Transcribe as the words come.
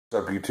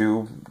What's up,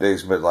 YouTube?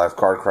 Dave's midlife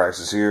card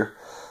crisis here.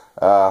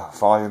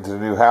 Falling into the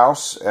new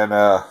house, and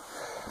I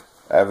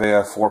have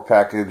a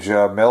 4-package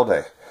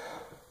Mailday.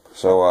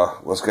 So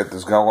let's get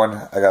this going.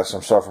 I got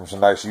some stuff from some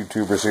nice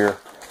YouTubers here.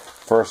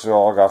 First of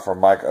all, I got from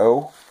Mike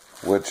O,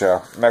 which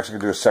I'm actually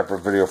gonna do a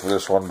separate video for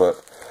this one,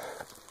 but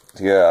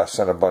yeah, I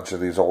sent a bunch of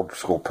these old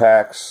school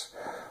packs,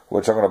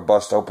 which I'm gonna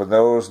bust open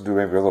those and do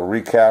maybe a little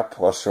recap.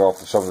 Let's show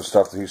off some of the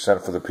stuff that he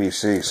sent for the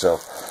PC. So,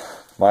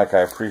 Mike, I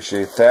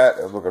appreciate that.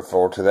 I'm looking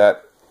forward to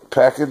that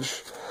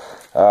package.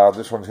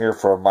 This one here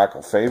from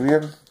Michael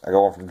Fabian. I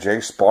got one from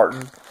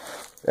jspartan,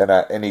 and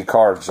any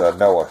cards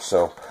Noah.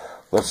 So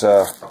let's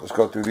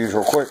go through these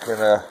real quick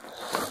and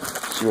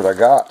see what I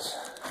got.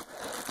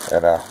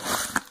 And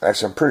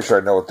actually, I'm pretty sure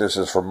I know what this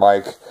is from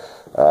Mike.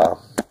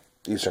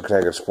 Eastern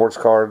Connecticut Sports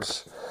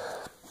Cards.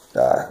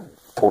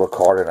 Pulled a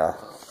card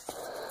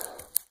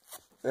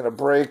in a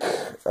break,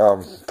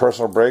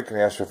 personal break, and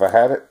he asked me if I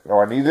had it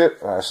or I needed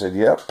it, and I said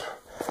yep.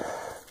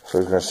 So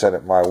he's going to send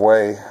it my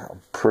way.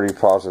 I'm pretty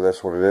positive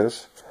that's what it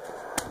is.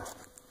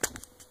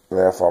 And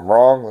if I'm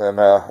wrong, then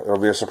it'll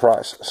be a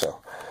surprise. So,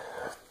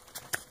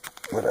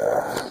 but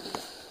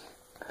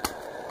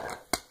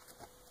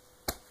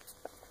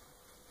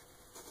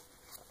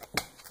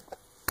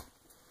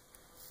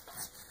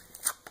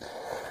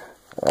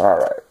all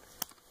right.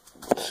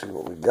 Let's see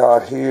what we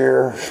got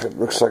here. It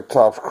looks like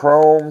Topps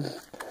Chrome.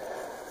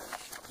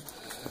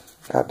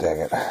 God dang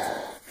it.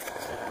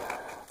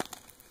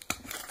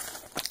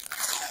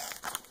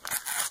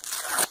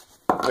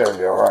 There we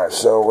go. Alright,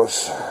 so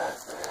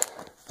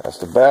that's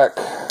the back.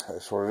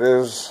 That's what it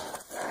is.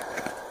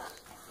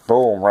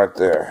 Boom, right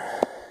there.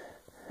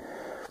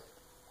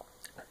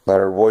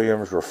 Leonard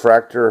Williams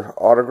refractor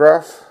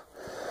autograph.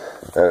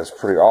 That is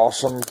pretty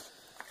awesome.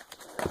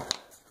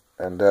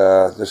 And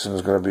this one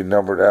is going to be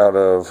numbered out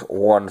of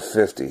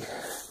 150. See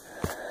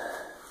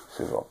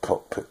if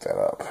I'll pick that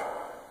up.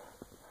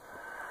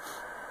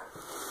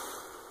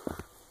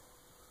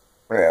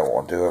 Yeah, I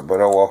won't do it, but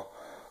oh well.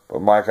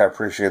 But Mike, I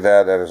appreciate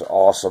that. That is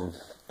awesome.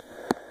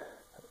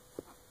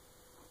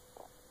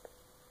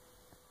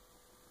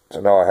 So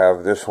now I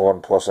have this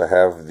one, plus I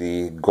have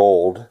the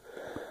gold.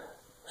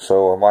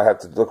 So I might have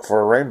to look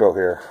for a rainbow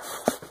here.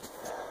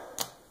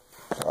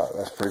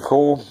 That's pretty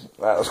cool.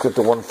 Alright, let's get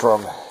the one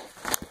from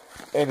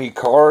Any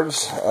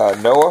Cards,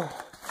 Noah.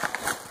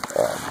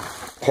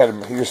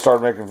 He just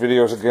started making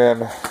videos again.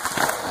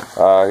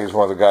 He's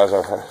one of the guys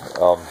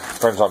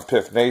friends on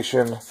Piff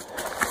Nation.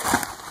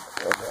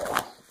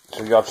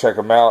 So y'all check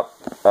him out.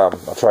 I'll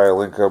try to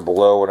link him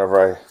below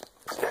whenever I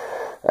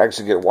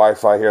actually get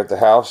Wi-Fi here at the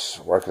house,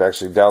 where I can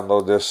actually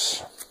download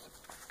this,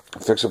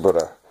 fix it. But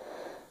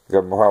you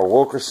got Muhammad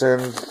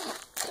Wilkerson.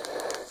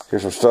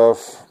 Here's some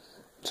stuff.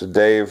 So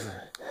Dave,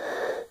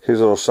 here's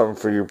a little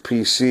something for your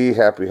PC.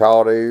 Happy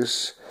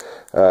holidays,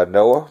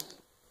 Noah.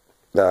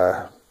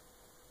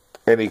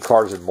 Any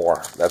Cards and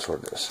More. That's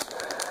what it is.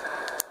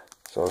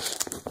 So let's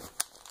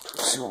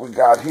see what we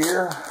got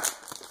here.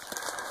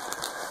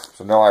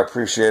 So no, I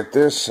appreciate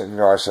this,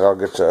 and I said I'll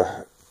get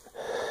to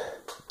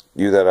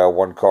you that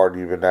one card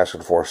you've been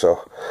asking for.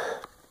 So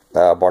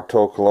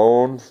Bartol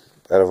Colon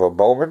out of a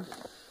Bowman,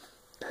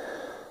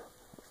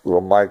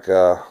 little Mike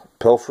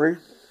Pelfrey.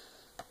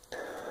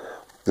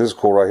 This is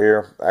cool right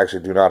here. I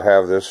actually do not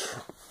have this.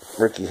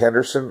 Ricky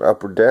Henderson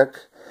Upper Deck.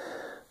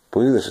 I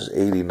believe this is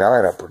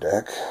 89 Upper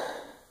Deck.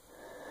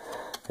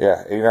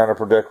 Yeah, 89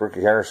 Upper Deck Ricky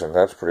Henderson.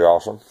 That's pretty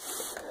awesome.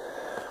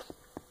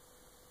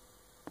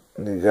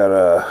 And you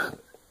got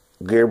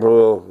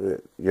Gabriel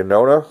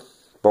Yanona,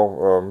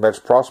 Mets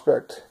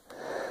prospect.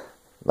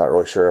 Not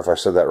really sure if I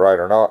said that right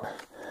or not.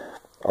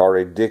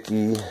 R.A.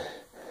 Dickey.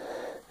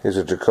 Here's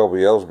a Jacoby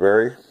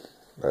Ellsbury.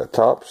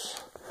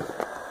 Topps.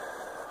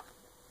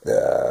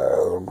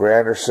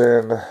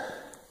 Granderson.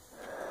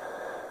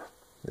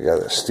 You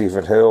got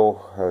Stephen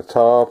Hill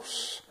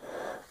Topps.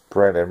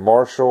 Brandon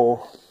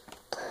Marshall.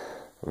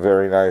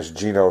 Very nice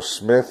Geno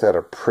Smith at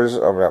a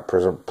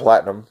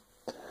Platinum.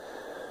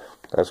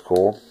 That's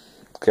cool.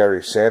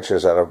 Gary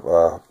Sanchez out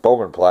of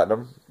Bowman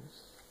Platinum.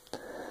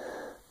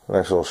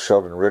 Nice little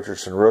Sheldon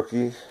Richardson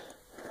rookie.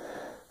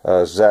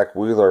 Zach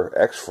Wheeler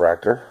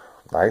X-Fractor.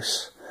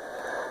 Nice.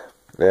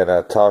 Then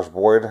Taj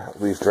Boyd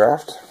Leaf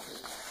Draft.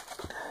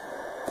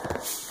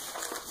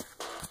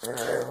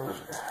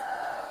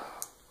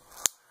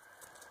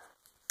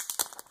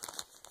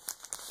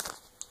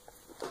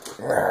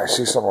 I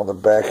see some on the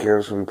back here.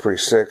 This will be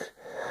pretty sick.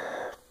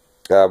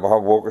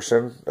 Muhammad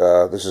Wilkerson.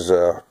 This is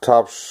a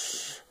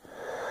Topps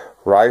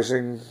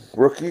Rising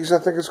Rookies, I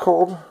think it's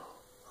called.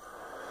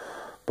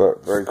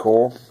 But very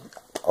cool.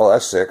 Oh,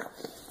 that's sick.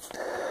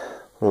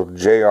 Little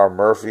J.R.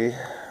 Murphy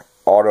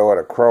auto out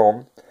of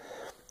Chrome.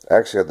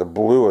 Actually, got the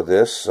blue of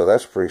this, so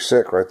that's pretty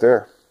sick right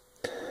there.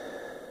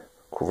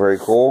 Cool, very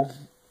cool.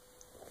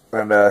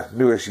 And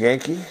newest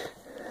Yankee.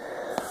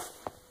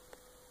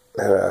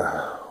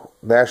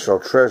 National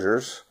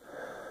Treasures.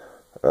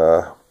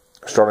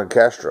 Starlin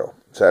Castro.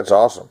 So that's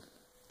awesome.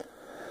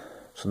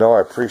 So no,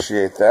 I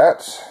appreciate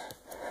that.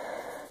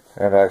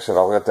 And like I said,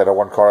 I'll get that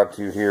one card out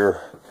to you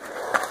here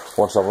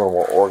once I'm a little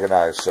more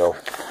organized. So,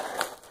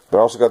 but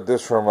I also got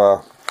this from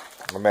my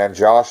man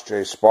Josh,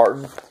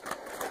 jspartan.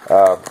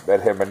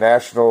 Met him at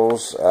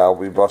Nationals.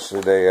 We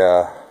busted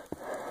a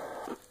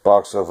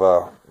box of,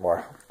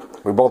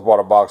 we both bought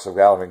a box of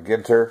Allen and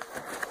Ginter.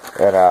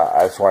 And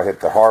I just want to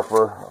hit the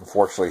Harper.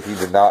 Unfortunately, he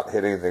did not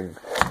hit anything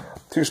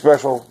too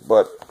special,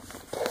 but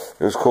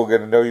it was cool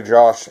getting to know you,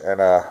 Josh, and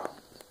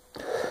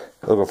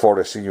looking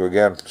forward to seeing you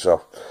again.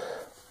 So,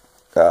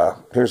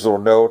 here's a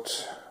little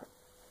note.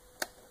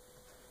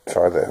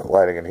 Sorry, the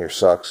lighting in here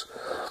sucks.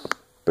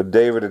 But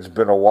David, it's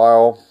been a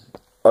while.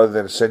 Other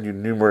than send you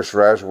numerous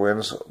Raz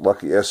wins,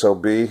 lucky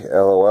SOB,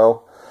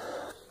 LOL.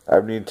 I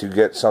need to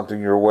get something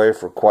your way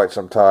for quite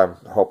some time.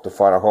 Hope these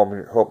find a home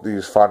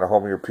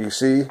in your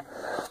PC.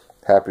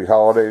 Happy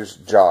holidays,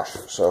 Josh.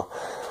 So,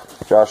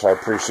 Josh, I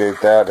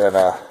appreciate that, and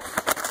I've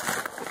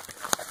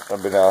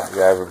been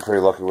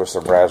pretty lucky with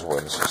some Raz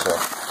wins. So,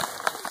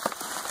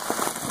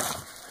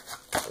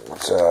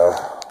 let's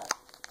got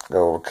a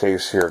little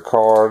case here of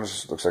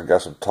cards. Looks like I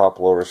got some top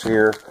loaders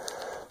here.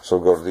 So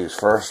we'll go to these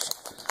first.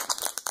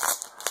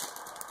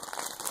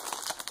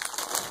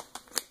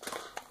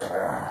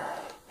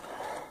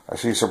 I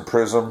see some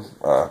Prism.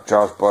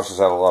 Josh busts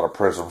out a lot of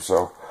Prism,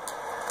 so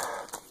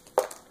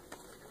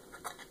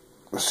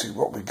let's see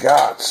what we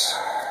got.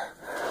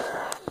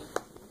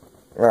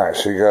 Alright,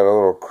 so you got a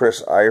little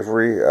Chris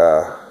Ivory.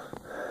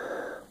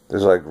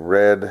 There's like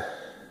red.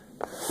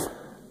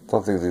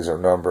 Don't think these are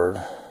numbered,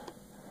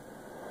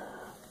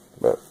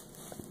 but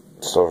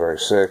still very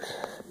sick.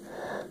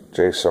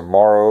 Jason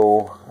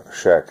Morrow,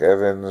 Shaq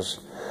Evans.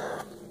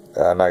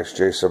 Nice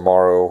Jason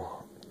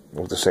Morrow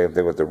with the same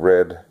thing with the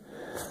red.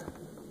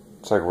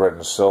 It's like red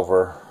and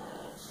silver.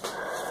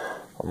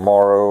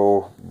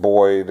 Morrow,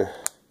 Boyd,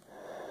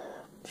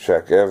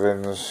 Shaq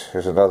Evans.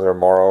 Here's another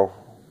Morrow.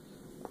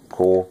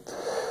 Cool.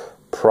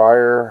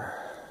 Pryor,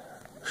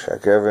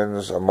 Shaq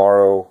Evans,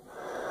 Amaro.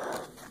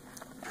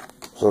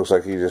 So looks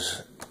like he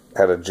just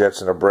had a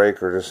Jets and a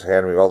break, or just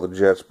handed me all the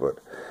Jets, but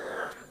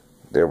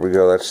there we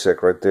go. That's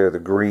sick right there. The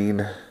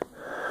green.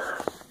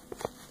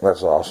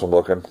 That's awesome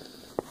looking.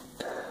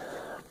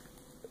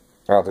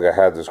 I don't think I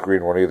had this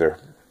green one either.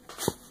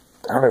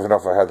 I don't even know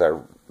if I had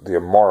the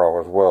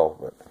Amaro as well,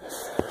 but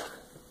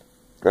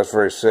that's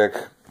very sick.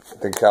 I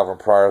think Calvin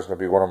Pryor is going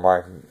to be one of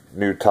my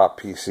new top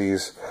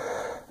PCs.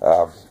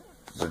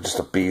 They're just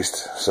a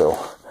beast. So I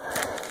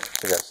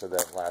think I said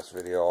that in the last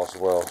video as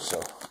well.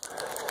 So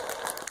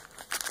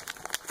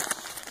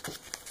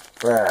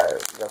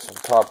alright, got some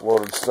top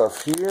loaded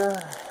stuff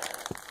here.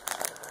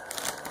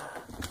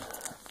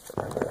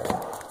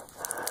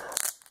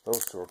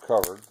 Those two are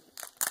covered.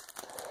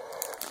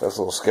 That's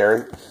a little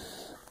scary.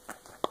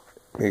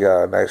 You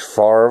got a nice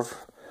Favre.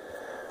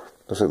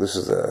 Looks like this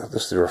is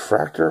the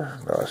refractor.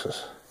 No, it's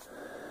just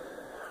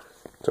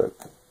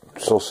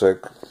so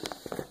sick.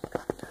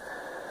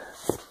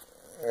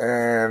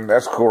 And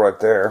that's cool right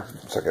there.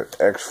 It's like an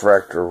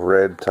X-Fractor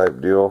red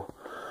type deal.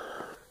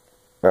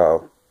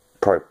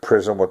 Probably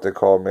Prism, what they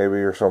call it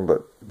maybe, or something,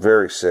 but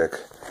very sick.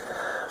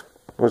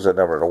 What's that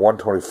number? The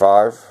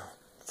 125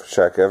 for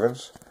Shaq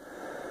Evans.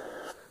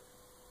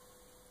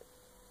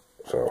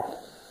 So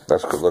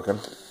that's good looking.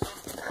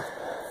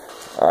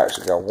 Alright,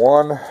 so we got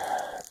one,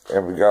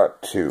 and we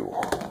got two.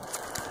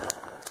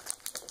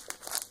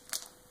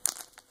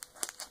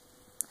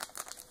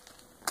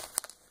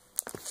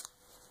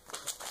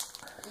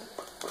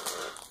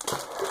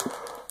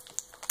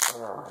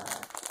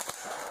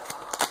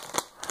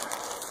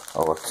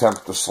 I'll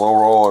attempt the slow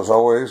roll as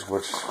always,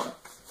 which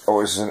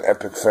always is an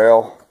epic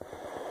fail.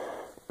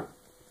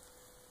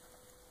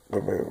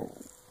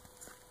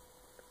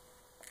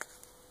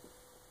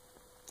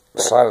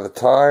 Sign of the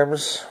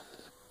Times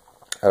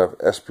out of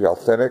SP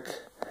Authentic.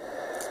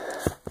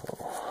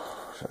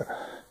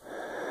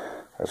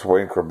 That's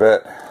Wayne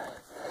Corbett.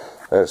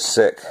 That is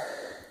sick.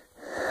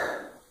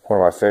 One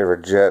of my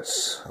favorite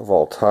Jets of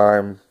all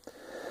time.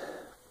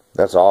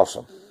 That's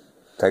awesome.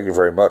 Thank you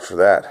very much for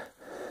that.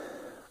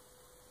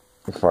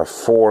 It's my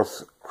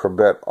fourth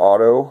Corbett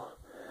auto.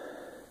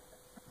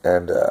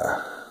 And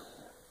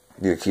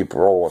need to keep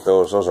rolling with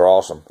those. Those are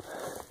awesome.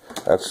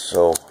 Let's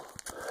go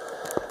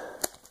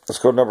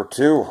to number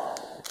two.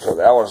 So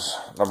that was,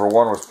 number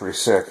one was pretty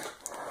sick.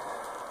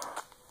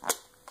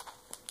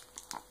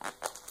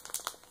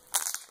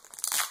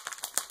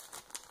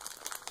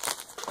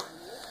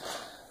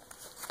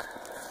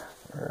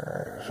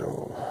 Alright,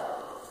 so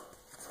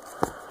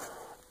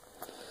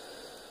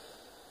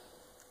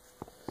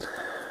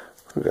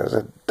who got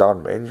that?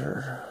 Don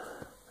Manger.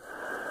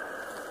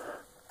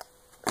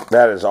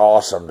 That is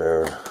awesome,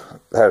 dude.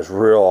 That is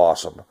real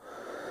awesome.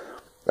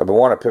 I've been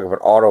wanting to pick up an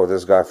auto with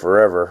this guy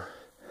forever.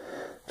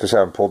 Just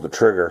haven't pulled the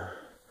trigger.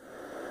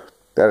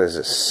 That is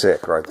just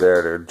sick right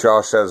there, dude.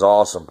 Josh, that is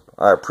awesome.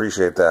 I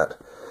appreciate that.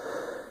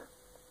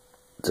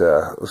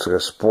 Looks like a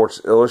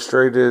Sports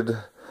Illustrated.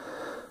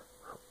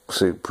 Let's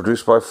see,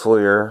 produced by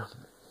Fleer.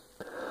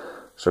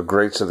 So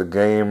greats of the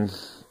game.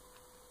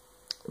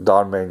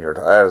 Don Maynard.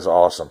 That is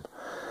awesome.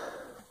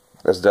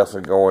 That's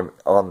definitely going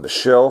on the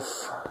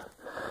shelf.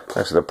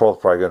 Actually, they're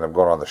both probably going to end up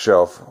going on the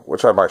shelf,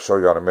 which I might show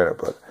you in a minute,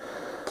 but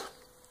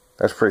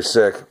that's pretty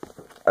sick.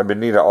 I've been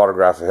needing an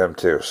autograph of him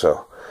too,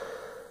 so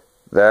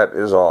that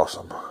is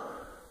awesome.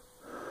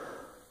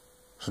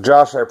 So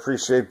Josh, I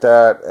appreciate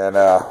that, and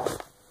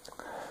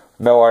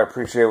no, I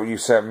appreciate what you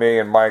sent me,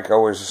 and Mike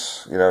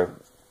always, you know,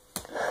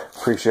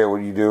 appreciate what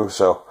you do.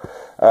 So,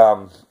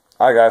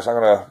 alright guys,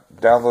 I'm going to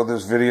download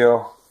this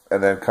video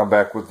and then come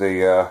back with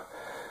a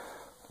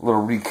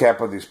little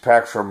recap of these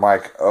packs from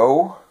Mike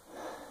O.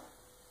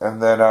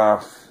 And then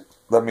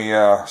let me,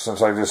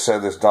 since I just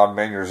said this, Don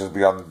Maynard's is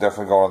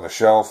definitely going on the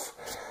shelf.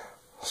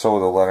 So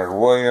will the Leonard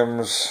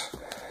Williams,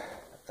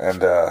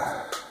 and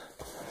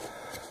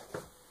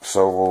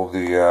so will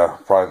the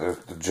probably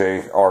the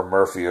J.R.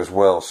 Murphy as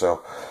well.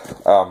 So,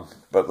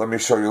 but let me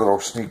show you a little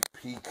sneak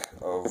peek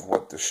of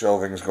what the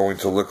shelving is going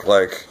to look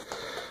like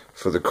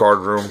for the card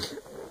room.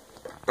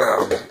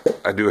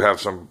 I do have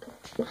some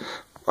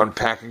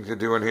unpacking to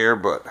do in here,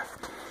 but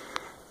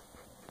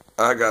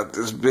I got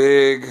this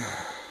big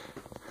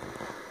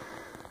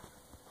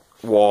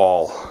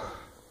wall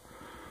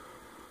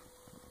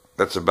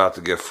that's about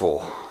to get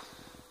full.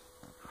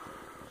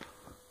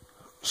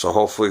 So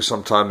hopefully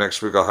sometime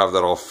next week I'll have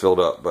that all filled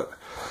up. But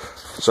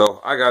so,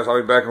 alright guys,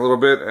 I'll be back in a little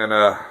bit, and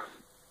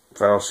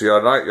if I don't see you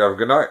all night, you have a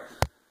good night.